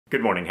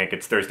Good morning, Hank.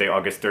 It's Thursday,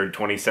 August 3rd,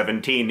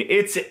 2017.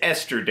 It's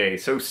Esther Day.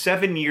 So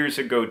 7 years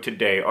ago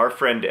today, our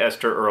friend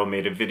Esther Earl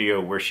made a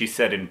video where she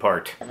said in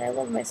part, And I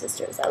love my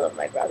sisters, I love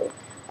my brother,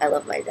 I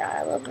love my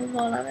dad, I love my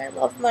mom, and I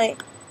love my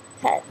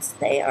pets.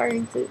 They are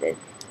included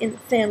in the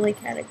family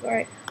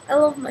category. I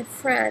love my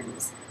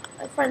friends.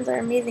 My friends are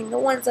amazing. The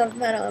ones I've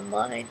met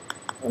online,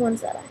 the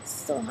ones that I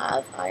still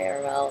have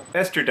IRL.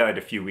 Esther died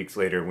a few weeks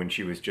later when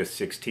she was just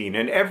 16,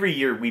 and every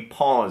year we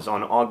pause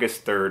on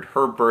August 3rd,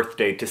 her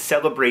birthday, to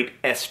celebrate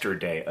Esther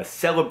Day, a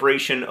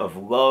celebration of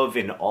love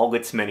in all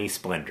its many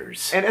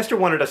splendors. And Esther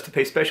wanted us to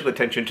pay special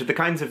attention to the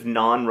kinds of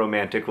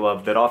non-romantic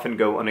love that often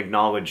go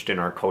unacknowledged in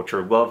our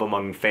culture, love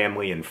among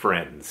family and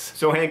friends.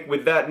 So Hank,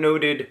 with that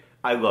noted,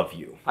 I love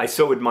you. I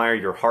so admire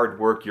your hard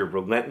work, your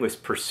relentless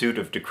pursuit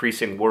of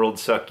decreasing world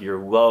suck, your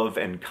love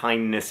and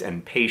kindness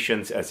and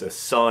patience as a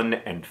son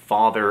and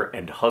father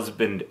and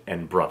husband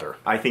and brother.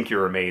 I think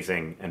you're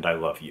amazing, and I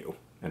love you.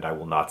 And I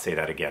will not say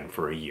that again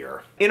for a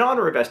year. In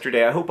honor of Esther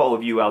Day, I hope all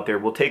of you out there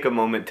will take a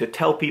moment to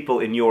tell people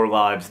in your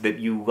lives that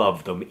you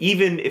love them,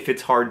 even if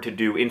it's hard to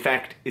do. In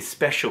fact,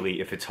 especially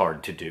if it's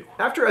hard to do.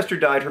 After Esther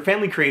died, her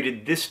family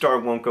created This Star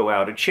Won't Go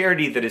Out, a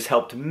charity that has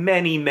helped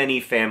many, many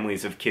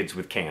families of kids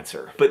with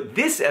cancer. But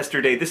this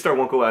Esther Day, This Star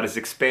Won't Go Out is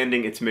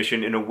expanding its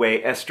mission in a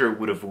way Esther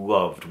would have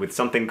loved, with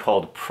something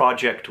called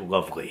Project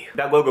Lovely.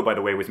 That logo, by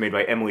the way, was made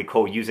by Emily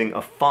Cole using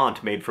a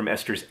font made from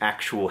Esther's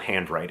actual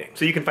handwriting.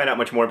 So you can find out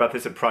much more about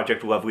this at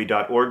projectlovely.org,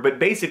 but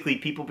basically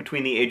people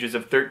between the ages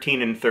of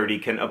 13 and 30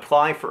 can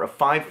apply for a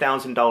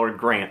 $5,000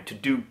 grant to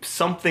do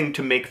something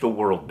to make the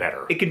world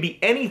better. It can be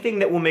anything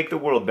that will make the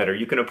world better.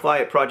 You can apply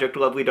at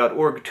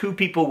projectlovely.org. 2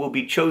 people will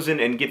be chosen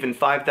and given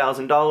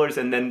 $5,000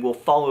 and then will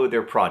follow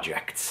their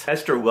projects.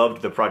 Esther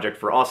loved the Project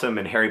for Awesome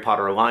and Harry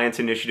Potter Alliance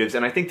initiatives,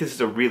 and I think this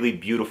is a really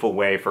beautiful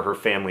way for her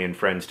family and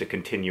friends to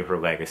continue her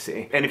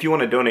legacy. And if you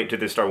want to donate to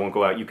This Star Won't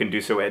Go Out, you can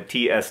do so at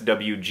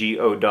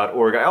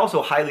tswgo.org. I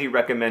also highly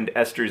recommend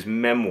Esther's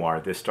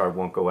memoir, This Star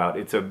Won't Go Out.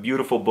 It's a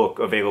beautiful book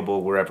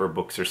available wherever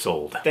books are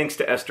sold. Thanks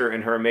to Esther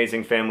and her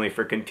amazing family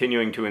for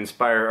continuing to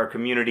inspire our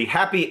community.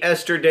 Happy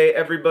Esther Day,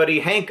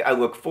 everybody. Hank, I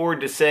look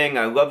forward to saying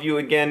I love you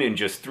again in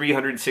just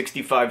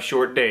 365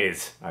 short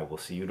days. I will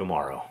see you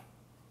tomorrow.